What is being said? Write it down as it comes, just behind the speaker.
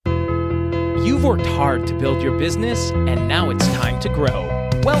You've worked hard to build your business, and now it's time to grow.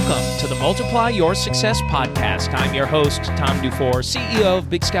 Welcome to the Multiply Your Success podcast. I'm your host, Tom Dufour, CEO of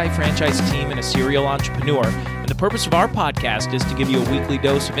Big Sky Franchise Team and a serial entrepreneur. And the purpose of our podcast is to give you a weekly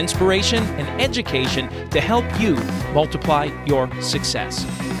dose of inspiration and education to help you multiply your success.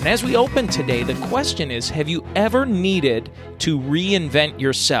 And as we open today, the question is, have you ever needed to reinvent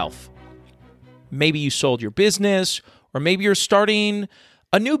yourself? Maybe you sold your business, or maybe you're starting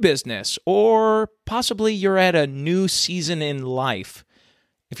a new business, or possibly you're at a new season in life.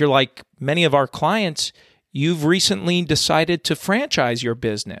 If you're like many of our clients, you've recently decided to franchise your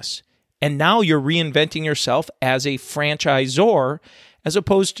business, and now you're reinventing yourself as a franchisor as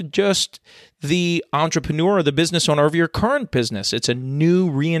opposed to just the entrepreneur or the business owner of your current business. It's a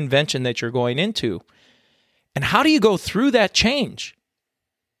new reinvention that you're going into. And how do you go through that change?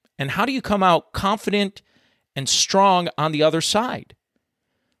 And how do you come out confident and strong on the other side?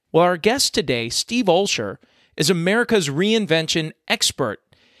 Well, our guest today, Steve Olsher, is America's reinvention expert.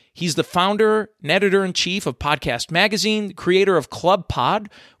 He's the founder and editor-in-chief of Podcast Magazine, creator of Club Pod,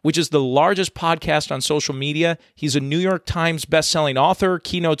 which is the largest podcast on social media. He's a New York Times bestselling author,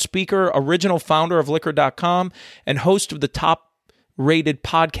 keynote speaker, original founder of Liquor.com, and host of the top-rated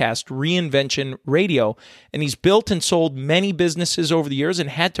podcast, Reinvention Radio. And he's built and sold many businesses over the years and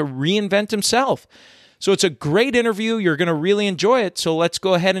had to reinvent himself. So it's a great interview. You're going to really enjoy it. So let's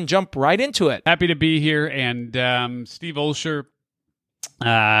go ahead and jump right into it. Happy to be here. And Steve Olsher,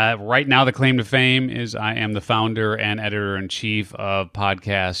 right now the claim to fame is I am the founder and editor-in-chief of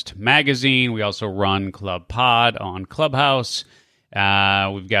Podcast Magazine. We also run Club Pod on Clubhouse.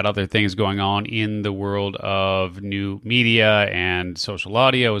 We've got other things going on in the world of new media and social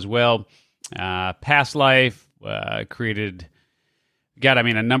audio as well. Past life, created...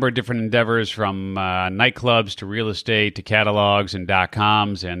 a number of different endeavors from nightclubs to real estate to catalogs and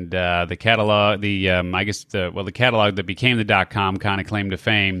 .coms, and the catalog that became the .com kind of claim to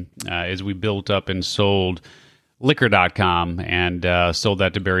fame is we built up and sold Liquor.com and sold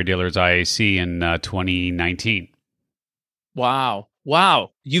that to Barry Dillard's IAC in 2019. Wow.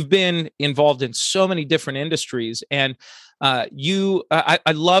 You've been involved in so many different industries, and I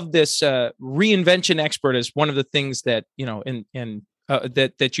love this reinvention expert as one of the things that,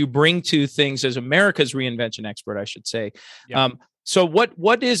 that you bring to things as America's reinvention expert, I should say. Yeah. So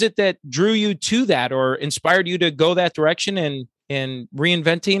what is it that drew you to that or inspired you to go that direction and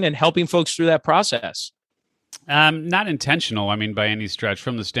reinventing and helping folks through that process? Not intentional, by any stretch,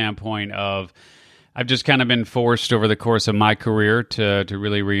 from the standpoint of I've just kind of been forced over the course of my career to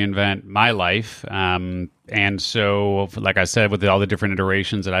really reinvent my life. And so, like I said, with all the different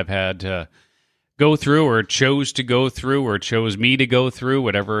iterations that I've had to go through or chose to go through or chose me to go through,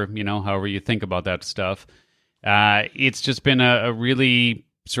 whatever, however you think about that stuff. It's just been a really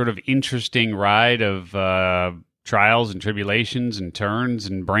sort of interesting ride of trials and tribulations and turns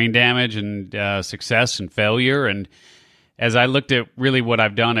and brain damage and success and failure. And as I looked at really what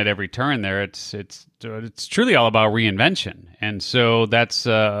I've done at every turn there, it's truly all about reinvention. And so that's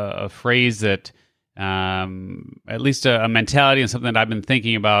a phrase that at least a mentality and something that I've been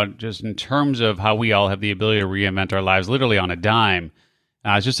thinking about just in terms of how we all have the ability to reinvent our lives literally on a dime.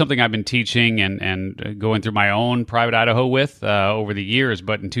 It's just something I've been teaching and going through my own private Idaho with over the years.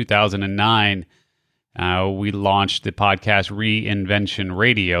 But in 2009, we launched the podcast Reinvention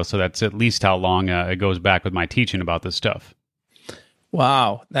Radio. So that's at least how long it goes back with my teaching about this stuff.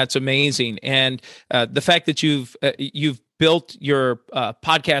 Wow, that's amazing. And the fact that you've built your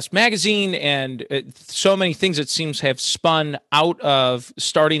podcast magazine and so many things it seems have spun out of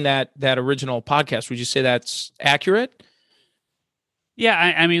starting that original podcast. Would you say that's accurate?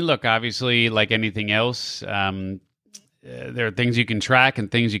 Yeah, look, obviously, like anything else, there are things you can track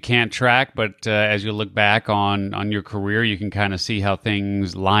and things you can't track. But as you look back on your career, you can kind of see how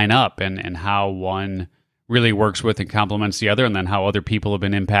things line up and how one really works with and complements the other, and then how other people have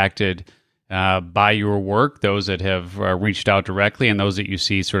been impacted by your work, those that have reached out directly and those that you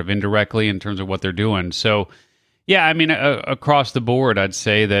see sort of indirectly in terms of what they're doing. So, yeah, across the board, I'd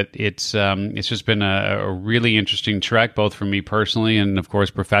say that it's just been a really interesting trek, both for me personally and, of course,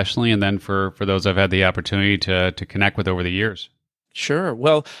 professionally, and then for those I've had the opportunity to connect with over the years. Sure.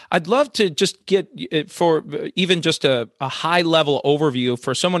 Well, I'd love to just get for even just a high level overview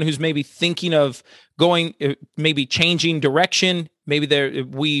for someone who's maybe thinking of going, maybe changing direction. Maybe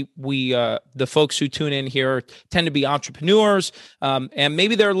the folks who tune in here tend to be entrepreneurs, and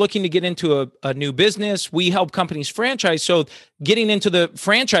maybe they're looking to get into a new business. We help companies franchise. So getting into the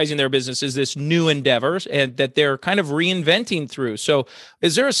franchising their business is this new endeavor and that they're kind of reinventing through. So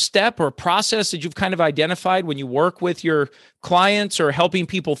is there a step or process that you've kind of identified when you work with your clients or helping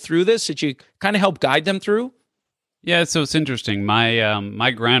people through this that you kind of help guide them through? Yeah, so it's interesting.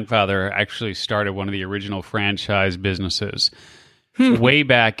 My grandfather actually started one of the original franchise businesses way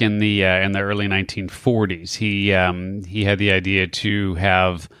back in the early 1940s. He had the idea to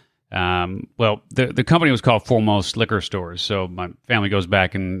have the company was called Foremost Liquor Stores. So my family goes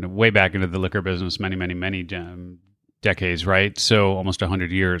way back into the liquor business, many decades, right? So almost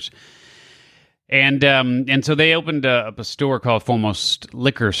 100 years. And so they opened up a store called Foremost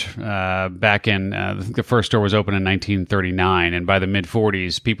Liquors back in, the first store was opened in 1939. And by the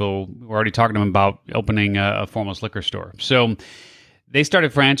mid-40s, people were already talking to them about opening a Foremost Liquor store. So they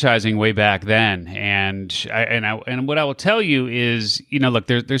started franchising way back then. And what I will tell you is, look,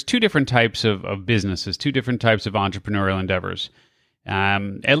 there's two different types of businesses, two different types of entrepreneurial endeavors,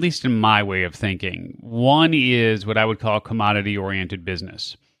 at least in my way of thinking. One is what I would call commodity-oriented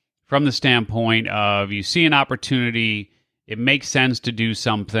business. From the standpoint of you see an opportunity, it makes sense to do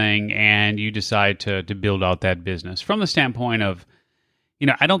something, and you decide to build out that business. From the standpoint of,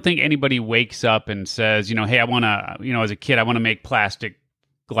 I don't think anybody wakes up and says, hey, I want to, as a kid, I want to make plastic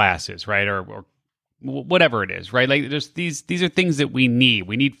glasses, right? Or whatever it is, right? Like these are things that we need.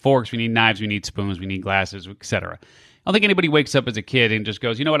 We need forks, we need knives, we need spoons, we need glasses, etc. I don't think anybody wakes up as a kid and just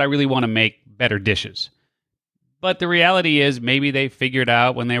goes, you know what, I really want to make better dishes. But the reality is maybe they figured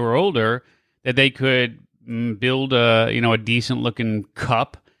out when they were older that they could build a decent looking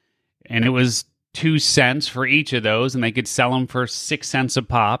cup, and it was 2 cents for each of those, and they could sell them for 6 cents a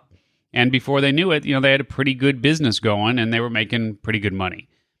pop. And before they knew it, they had a pretty good business going, and they were making pretty good money.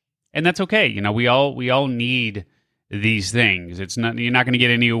 And that's okay. We all need these things. It's not, you're not going to get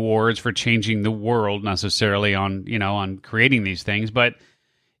any awards for changing the world necessarily on creating these things, but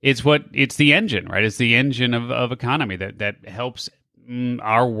it's the engine, right? It's the engine of economy that helps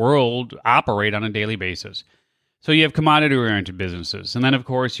our world operate on a daily basis. So you have commodity-oriented businesses. And then, of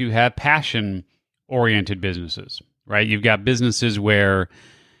course, you have passion-oriented businesses, right? You've got businesses where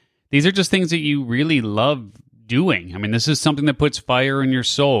these are just things that you really love doing. I mean, this is something that puts fire in your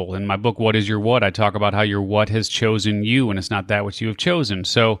soul. In my book, What is Your What? I talk about how your what has chosen you, and it's not that which you have chosen.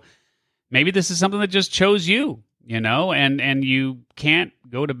 So maybe this is something that just chose you. And you can't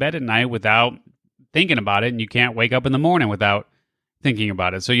go to bed at night without thinking about it, and you can't wake up in the morning without thinking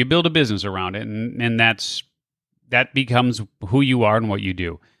about it. So you build a business around it, and that becomes who you are and what you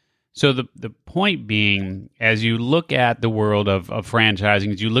do. So the point being, as you look at the world of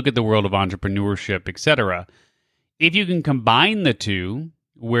franchising, as you look at the world of entrepreneurship, etc., if you can combine the two,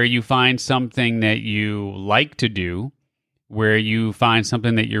 where you find something that you like to do, where you find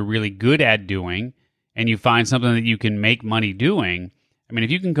something that you're really good at doing, and you find something that you can make money doing, I mean,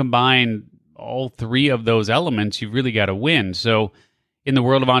 if you can combine all three of those elements, you've really got to win. So in the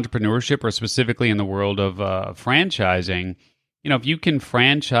world of entrepreneurship, or specifically in the world of franchising, if you can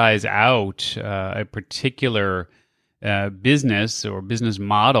franchise out a particular business or business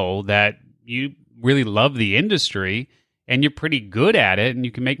model that you really love the industry and you're pretty good at it and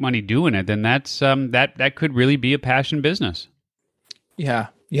you can make money doing it, then that's that could really be a passion business. Yeah,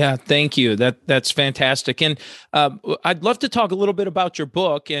 thank you. That's fantastic. And I'd love to talk a little bit about your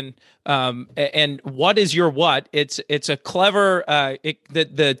book and what is your what? It's a clever.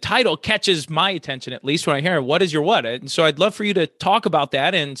 The title catches my attention, at least when I hear it. What is your what? And so I'd love for you to talk about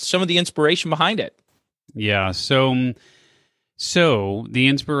that and some of the inspiration behind it. Yeah. So the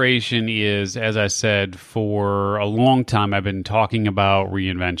inspiration is, as I said, for a long time, I've been talking about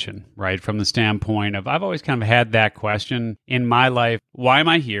reinvention, right? From the standpoint of, I've always kind of had that question in my life. Why am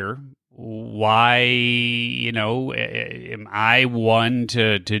I here? Why, am I one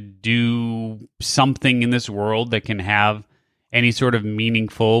to do something in this world that can have any sort of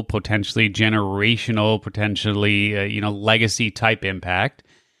meaningful, potentially generational, potentially, legacy type impact?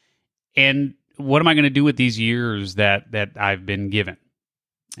 And what am I going to do with these years that I've been given?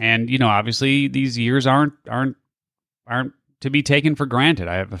 And, obviously these years aren't to be taken for granted.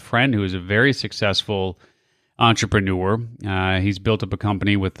 I have a friend who is a very successful entrepreneur. He's built up a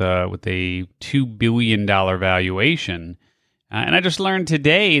company with a $2 billion valuation. And I just learned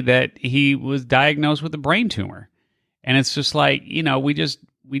today that he was diagnosed with a brain tumor. And it's just like, we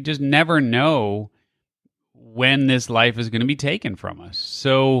just never know when this life is going to be taken from us.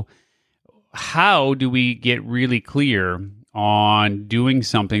 So how do we get really clear on doing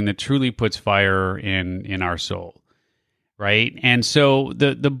something that truly puts fire in our soul, right? And so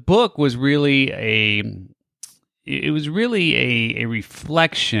the book was really a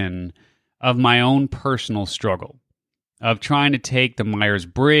reflection of my own personal struggle of trying to take the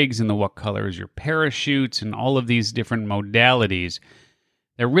Myers-Briggs and the what color is your parachutes and all of these different modalities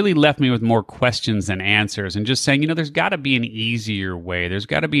that really left me with more questions than answers, and just saying, there's got to be an easier way. There's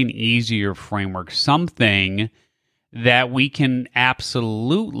got to be an easier framework, something that we can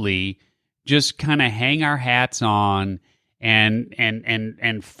absolutely just kind of hang our hats on and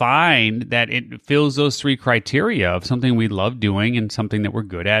find that it fills those three criteria of something we love doing and something that we're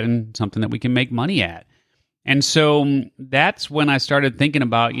good at and something that we can make money at. And so that's when I started thinking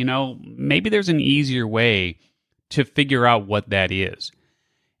about, maybe there's an easier way to figure out what that is.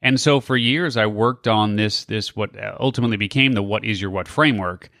 And so for years, I worked on this what ultimately became the What Is Your What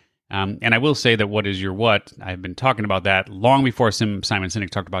framework. And I will say that what is your what, I've been talking about that long before Simon Sinek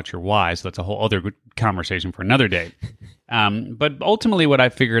talked about your why, so that's a whole other conversation for another day. But ultimately what I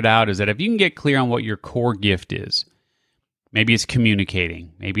figured out is that if you can get clear on what your core gift is, maybe it's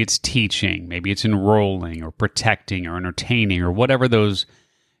communicating, maybe it's teaching, maybe it's enrolling or protecting or entertaining or whatever those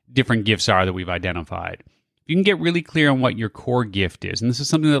different gifts are that we've identified. If you can get really clear on what your core gift is, and this is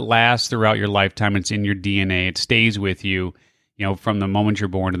something that lasts throughout your lifetime, it's in your DNA, it stays with you, from the moment you're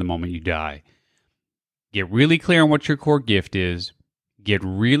born to the moment you die. Get really clear on what your core gift is. Get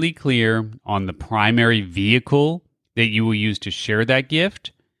really clear on the primary vehicle that you will use to share that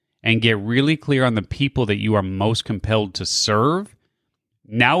gift, and get really clear on the people that you are most compelled to serve.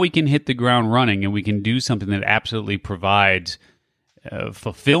 Now we can hit the ground running, and we can do something that absolutely provides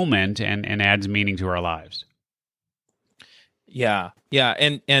fulfillment and adds meaning to our lives. Yeah.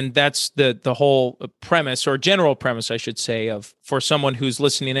 And that's the whole premise, or general premise, I should say, for someone who's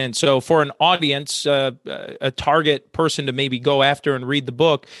listening in. So for an audience, a target person to maybe go after and read the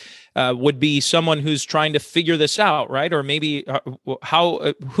book would be someone who's trying to figure this out, right? Or maybe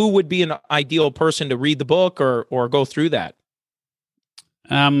who would be an ideal person to read the book or go through that?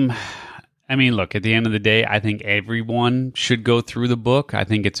 Look, at the end of the day, I think everyone should go through the book. I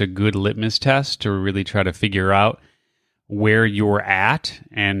think it's a good litmus test to really try to figure out where you're at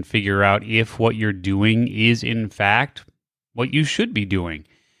and figure out if what you're doing is, in fact, what you should be doing.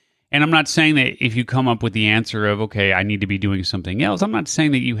 And I'm not saying that if you come up with the answer of, okay, I need to be doing something else, I'm not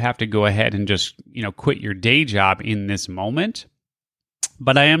saying that you have to go ahead and just, quit your day job in this moment.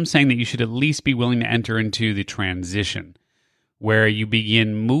 But I am saying that you should at least be willing to enter into the transition where you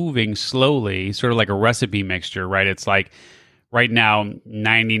begin moving slowly, sort of like a recipe mixture, right? It's like right now,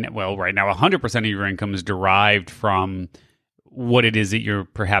 100% of your income is derived from what it is that you're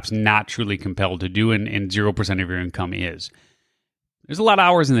perhaps not truly compelled to do, and 0% of your income is. There's a lot of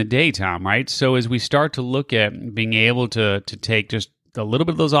hours in the day, Tom, right? So as we start to look at being able to take just a little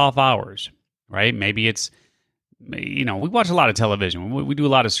bit of those off hours, right? Maybe it's, we watch a lot of television. We do a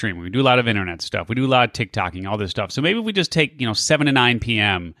lot of streaming. We do a lot of internet stuff. We do a lot of TikToking, all this stuff. So maybe we just take, 7 to 9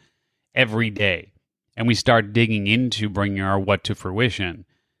 p.m. every day, and we start digging into bringing our what to fruition.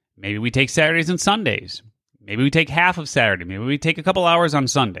 Maybe we take Saturdays and Sundays. Maybe we take half of Saturday. Maybe we take a couple hours on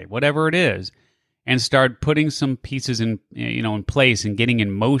Sunday, whatever it is, and start putting some pieces in place and getting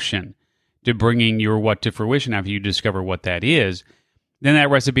in motion to bringing your what to fruition after you discover what that is. Then that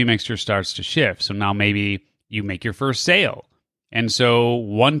recipe mixture starts to shift. So now maybe you make your first sale. And so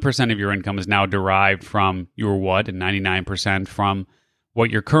 1% of your income is now derived from your what, and 99% from what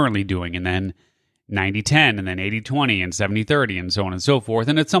you're currently doing. And then 90-10, and then 80-20, and 70-30, and so on and so forth.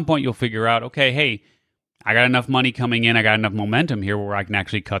 And at some point, you'll figure out, okay, hey, I got enough money coming in, I got enough momentum here where I can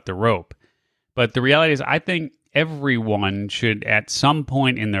actually cut the rope. But the reality is, I think everyone should, at some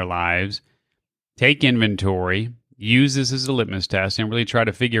point in their lives, take inventory, use this as a litmus test, and really try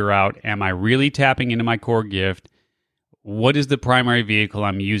to figure out, am I really tapping into my core gift? What is the primary vehicle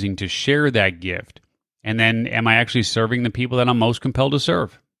I'm using to share that gift? And then, am I actually serving the people that I'm most compelled to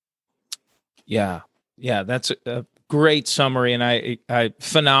serve? Yeah, that's a great summary, and I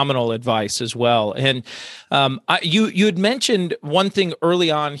phenomenal advice as well. And you had mentioned one thing early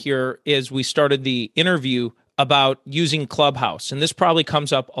on here as we started the interview about using Clubhouse, and this probably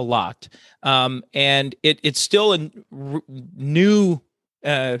comes up a lot. And it's still a new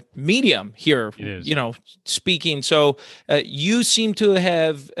medium here, speaking. So you seem to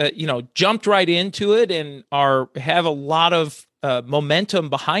have jumped right into it and have a lot of momentum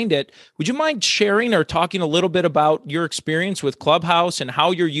behind it. Would you mind sharing or talking a little bit about your experience with Clubhouse and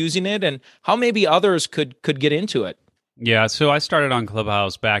how you're using it and how maybe others could get into it? Yeah, so I started on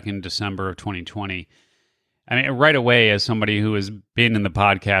Clubhouse back in December of 2020. I mean, right away, as somebody who has been in the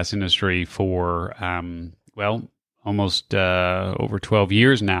podcast industry for, almost over 12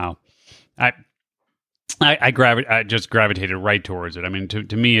 years now, I just gravitated right towards it. I mean,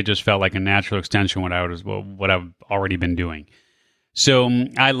 to me, it just felt like a natural extension of what I've already been doing. So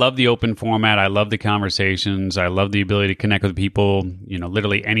I love the open format. I love the conversations. I love the ability to connect with people,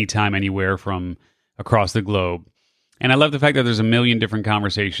 literally anytime, anywhere from across the globe. And I love the fact that there's a million different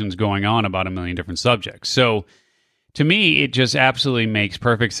conversations going on about a million different subjects. So to me, it just absolutely makes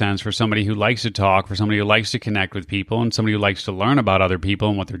perfect sense for somebody who likes to talk, for somebody who likes to connect with people, and somebody who likes to learn about other people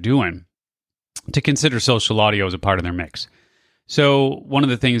and what they're doing, to consider social audio as a part of their mix. So one of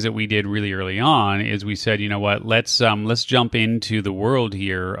the things that we did really early on is we said, you know what, let's jump into the world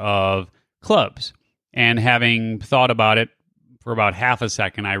here of clubs. And having thought about it for about half a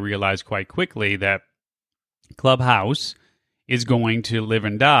second, I realized quite quickly that Clubhouse is going to live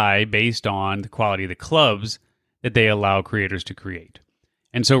and die based on the quality of the clubs that they allow creators to create.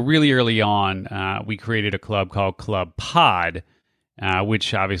 And so really early on, we created a club called Club Pod,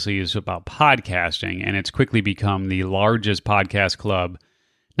 which obviously is about podcasting, and it's quickly become the largest podcast club,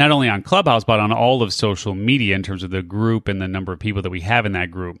 not only on Clubhouse, but on all of social media in terms of the group and the number of people that we have in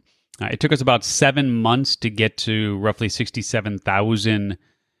that group. It took us about 7 months to get to roughly 67,000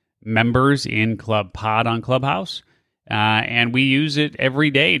 members in Club Pod on Clubhouse, and we use it every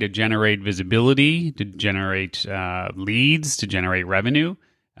day to generate visibility, to generate leads, to generate revenue,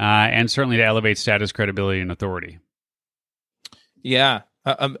 and certainly to elevate status, credibility, and authority. Yeah,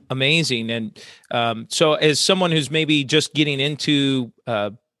 amazing. And so as someone who's maybe just getting into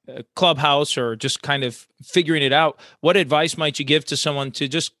Clubhouse or just kind of figuring it out, what advice might you give to someone to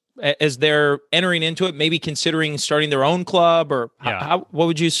just, as they're entering into it, maybe considering starting their own club, or what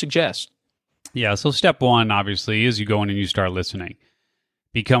would you suggest? Yeah, so step one, obviously, is you go in and you start listening.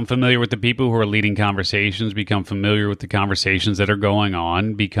 Become familiar with the people who are leading conversations, become familiar with the conversations that are going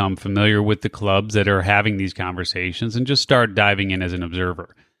on, become familiar with the clubs that are having these conversations, and just start diving in as an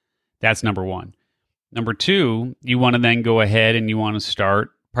observer. That's number one. Number two, you want to then go ahead and you want to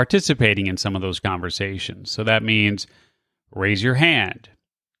start participating in some of those conversations. So that means raise your hand,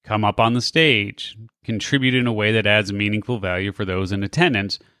 come up on the stage, contribute in a way that adds meaningful value for those in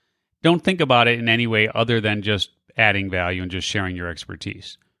attendance. Don't think about it in any way other than just adding value and just sharing your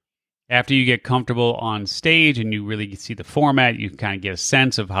expertise. After you get comfortable on stage and you really see the format, you can kind of get a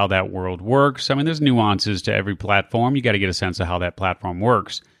sense of how that world works. I mean, there's nuances to every platform. You got to get a sense of how that platform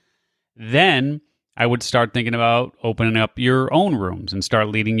works. Then I would start thinking about opening up your own rooms and start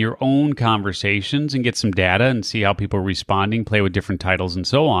leading your own conversations and get some data and see how people are responding, play with different titles and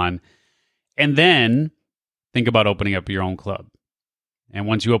so on. And then think about opening up your own club. And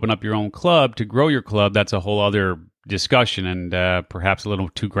once you open up your own club, to grow your club, that's a whole other discussion and perhaps a little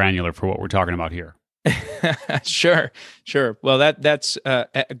too granular for what we're talking about here. Sure. Well, that's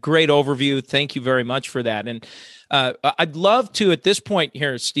a great overview. Thank you very much for that. And I'd love to, at this point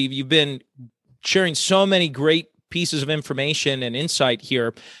here, Steve, you've been sharing so many great pieces of information and insight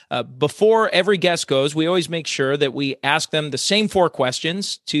here. Before every guest goes, we always make sure that we ask them the same 4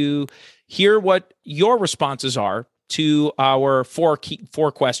 questions to hear what your responses are to our four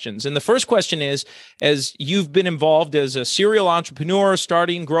questions. And the first question is, as you've been involved as a serial entrepreneur,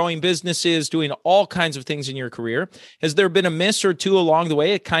 starting, growing businesses, doing all kinds of things in your career, has there been a miss or two along the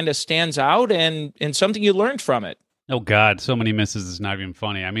way it kind of stands out and something you learned from it? Oh, God, so many misses. It's not even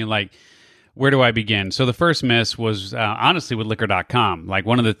funny. I mean, like, where do I begin? So the first miss was honestly with liquor.com. Like,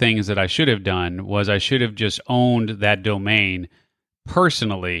 one of the things that I should have done was I should have just owned that domain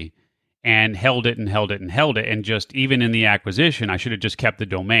personally and held it. And just even in the acquisition, I should have just kept the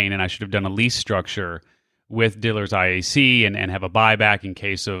domain, and I should have done a lease structure with Diller's IAC and have a buyback in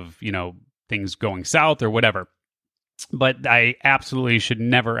case of, things going south or whatever. But I absolutely should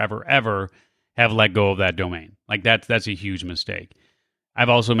never, ever, ever have let go of that domain. Like that's a huge mistake. I've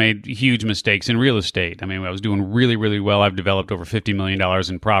also made huge mistakes in real estate. I mean, I was doing really, really well. I've developed over $50 million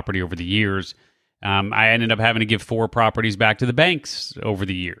in property over the years. I ended up having to give 4 properties back to the banks over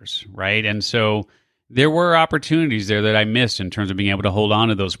the years, right? And so there were opportunities there that I missed in terms of being able to hold on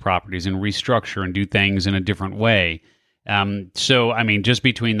to those properties and restructure and do things in a different way. So, I mean, just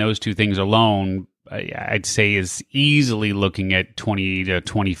between those 2 things alone, I'd say is easily looking at $20 to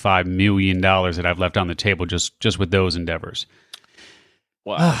 $25 million that I've left on the table just with those endeavors.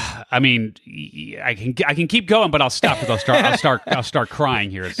 Wow. I mean, I can keep going, but I'll stop because I'll start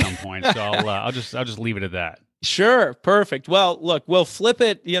crying here at some point. So I'll just leave it at that. Sure, perfect. Well, look, we'll flip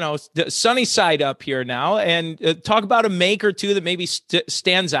it, the sunny side up here now, and talk about a make or two that maybe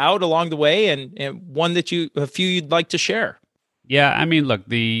stands out along the way, and one that a few you'd like to share. Yeah, I mean, look,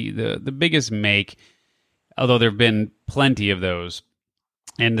 the biggest make, although there have been plenty of those,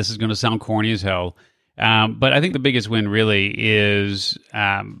 and this is going to sound corny as hell, But I think the biggest win really is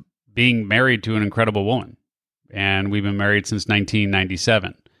being married to an incredible woman. And we've been married since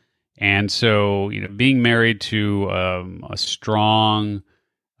 1997. And so, being married to a strong,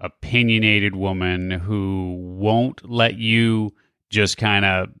 opinionated woman who won't let you just kind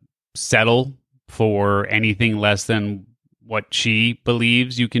of settle for anything less than what she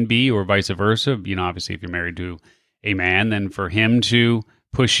believes you can be, or vice versa. Obviously, if you're married to a man, then for him to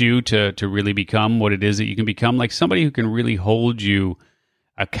push you to really become what it is that you can become, like somebody who can really hold you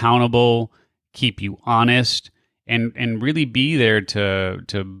accountable, keep you honest, and really be there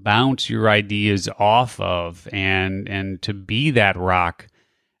to bounce your ideas off of, and to be that rock.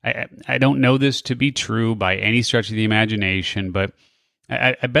 I don't know this to be true by any stretch of the imagination, but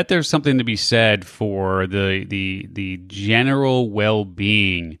I bet there's something to be said for the general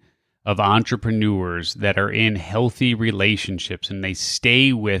well-being of entrepreneurs that are in healthy relationships, and they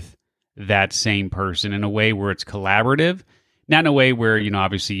stay with that same person in a way where it's collaborative, not in a way where,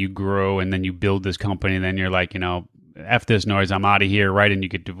 obviously you grow and then you build this company and then you're like, F this noise, I'm out of here, right? And you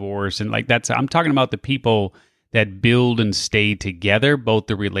get divorced. And I'm talking about the people that build and stay together, both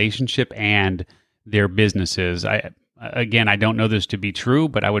the relationship and their businesses. I don't know this to be true,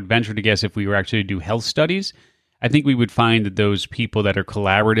 but I would venture to guess if we were actually to do health studies, I think we would find that those people that are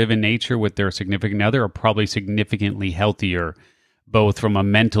collaborative in nature with their significant other are probably significantly healthier, both from a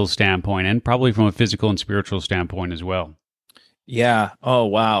mental standpoint and probably from a physical and spiritual standpoint as well. Yeah. Oh,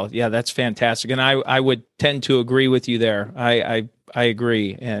 wow. Yeah, that's fantastic. And I would tend to agree with you there. I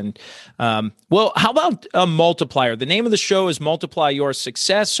agree. And well, how about a multiplier? The name of the show is Multiply Your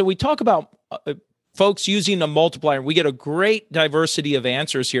Success. So we talk about folks using a multiplier. We get a great diversity of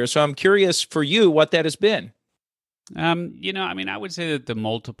answers here. So I'm curious for you what that has been. I would say that the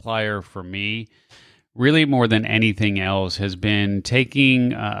multiplier for me, really more than anything else, has been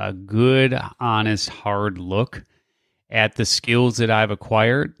taking a good, honest, hard look at the skills that I've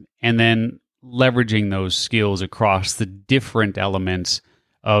acquired and then leveraging those skills across the different elements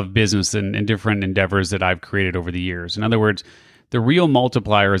of business and different endeavors that I've created over the years. In other words, the real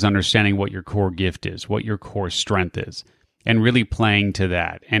multiplier is understanding what your core gift is, what your core strength is, and really playing to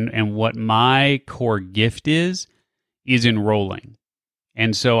that. And what my core gift is enrolling.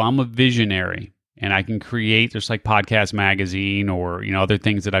 And so I'm a visionary, and I can create, just like Podcast Magazine or other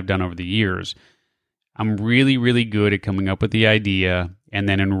things that I've done over the years. I'm really, really good at coming up with the idea and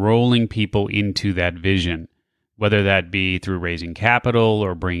then enrolling people into that vision, whether that be through raising capital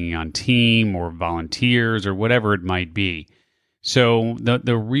or bringing on team or volunteers or whatever it might be. So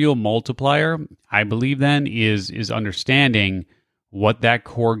the real multiplier, I believe then, is understanding what that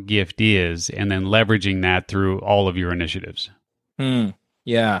core gift is and then leveraging that through all of your initiatives.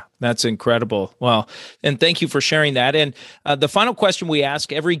 Yeah, that's incredible. Well, and thank you for sharing that. And the final question we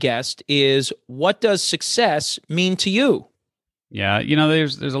ask every guest is, what does success mean to you? Yeah,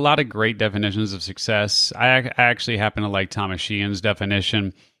 there's a lot of great definitions of success. I actually happen to like Thomas Sheehan's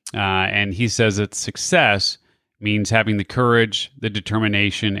definition, and he says that success means having the courage, the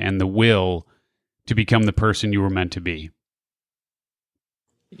determination, and the will to become the person you were meant to be.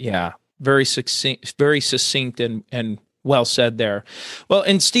 Yeah, very succinct and well said there. Well,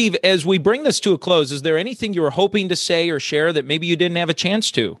 and Steve, as we bring this to a close, is there anything you were hoping to say or share that maybe you didn't have a chance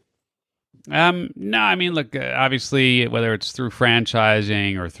to? No, look, obviously, whether it's through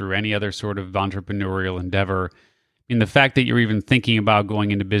franchising or through any other sort of entrepreneurial endeavor, the fact that you're even thinking about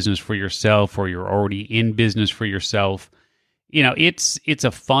going into business for yourself, or you're already in business for yourself, it's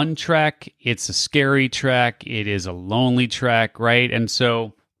a fun track. It's a scary track. It is a lonely track, right? And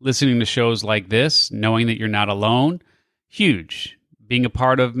so listening to shows like this, knowing that you're not alone, huge. Being a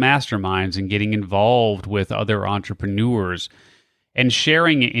part of masterminds and getting involved with other entrepreneurs and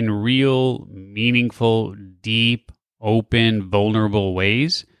sharing in real, meaningful, deep, open, vulnerable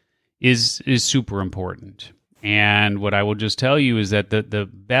ways is super important. And what I will just tell you is that the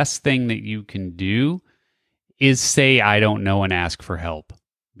best thing that you can do is say, I don't know, and ask for help.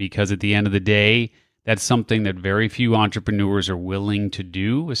 Because at the end of the day, that's something that very few entrepreneurs are willing to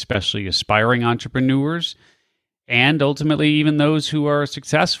do, especially aspiring entrepreneurs. And ultimately, even those who are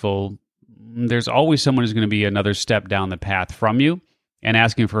successful, there's always someone who's going to be another step down the path from you. And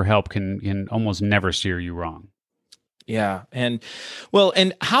asking for help can almost never steer you wrong. Yeah. And well,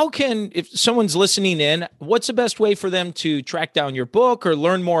 and how can, if someone's listening in, what's the best way for them to track down your book or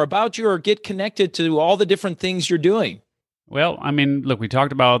learn more about you or get connected to all the different things you're doing? Well, look, we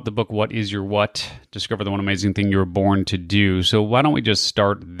talked about the book, What is Your What? Discover the one amazing thing you were born to do. So why don't we just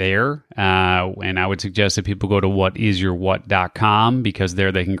start there? And I would suggest that people go to whatisyourwhat.com because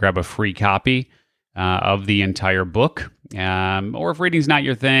there they can grab a free copy of the entire book. Or if reading's not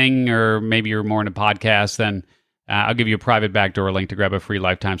your thing, or maybe you're more into podcasts, then I'll give you a private backdoor link to grab a free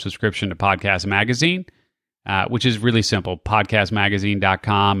lifetime subscription to Podcast Magazine, which is really simple,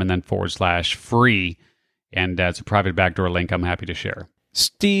 podcastmagazine.com and then /free. And it's a private backdoor link I'm happy to share.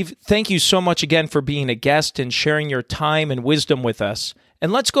 Steve, thank you so much again for being a guest and sharing your time and wisdom with us.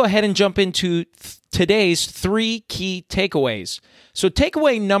 And let's go ahead and jump into today's 3 key takeaways. So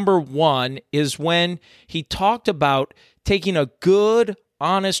takeaway number 1 is when he talked about taking a good,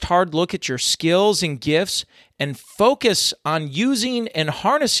 honest, hard look at your skills and gifts and focus on using and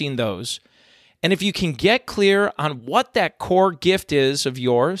harnessing those. And if you can get clear on what that core gift is of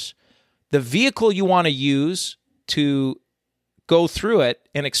yours, the vehicle you want to use to go through it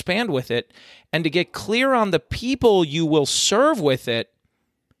and expand with it, and to get clear on the people you will serve with it,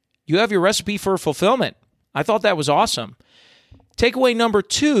 you have your recipe for fulfillment. I thought that was awesome. Takeaway number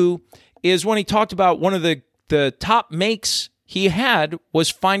 2 is when he talked about one of the top makes he had was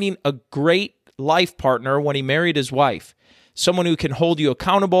finding a great life partner when he married his wife, someone who can hold you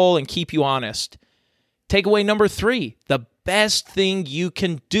accountable and keep you honest. Takeaway number 3, the best thing you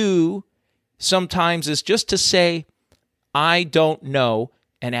can do sometimes is just to say, I don't know,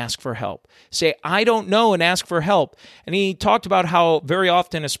 and ask for help. Say, I don't know, and ask for help. And he talked about how very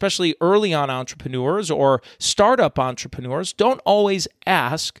often, especially early on entrepreneurs or startup entrepreneurs, don't always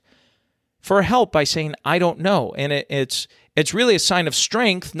ask for help by saying, I don't know. And it's really a sign of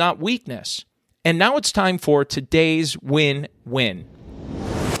strength, not weakness. And now it's time for today's win-win.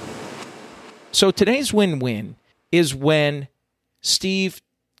 So today's win-win is when Steve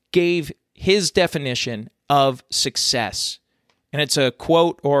gave his definition of success. And it's a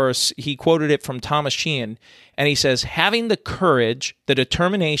quote, or he quoted it from Thomas Sheehan, and he says, having the courage, the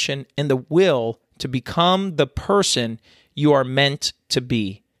determination, and the will to become the person you are meant to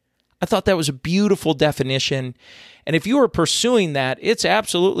be. I thought that was a beautiful definition. And if you are pursuing that, it's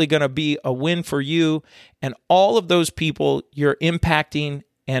absolutely going to be a win for you and all of those people you're impacting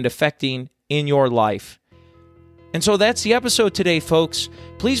and affecting in your life. And so that's the episode today, folks.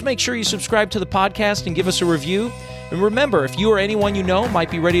 Please make sure you subscribe to the podcast and give us a review. And remember, if you or anyone you know might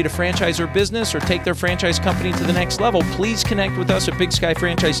be ready to franchise their business or take their franchise company to the next level, please connect with us at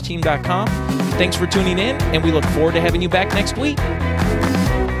BigSkyFranchiseTeam.com. Thanks for tuning in, and we look forward to having you back next week.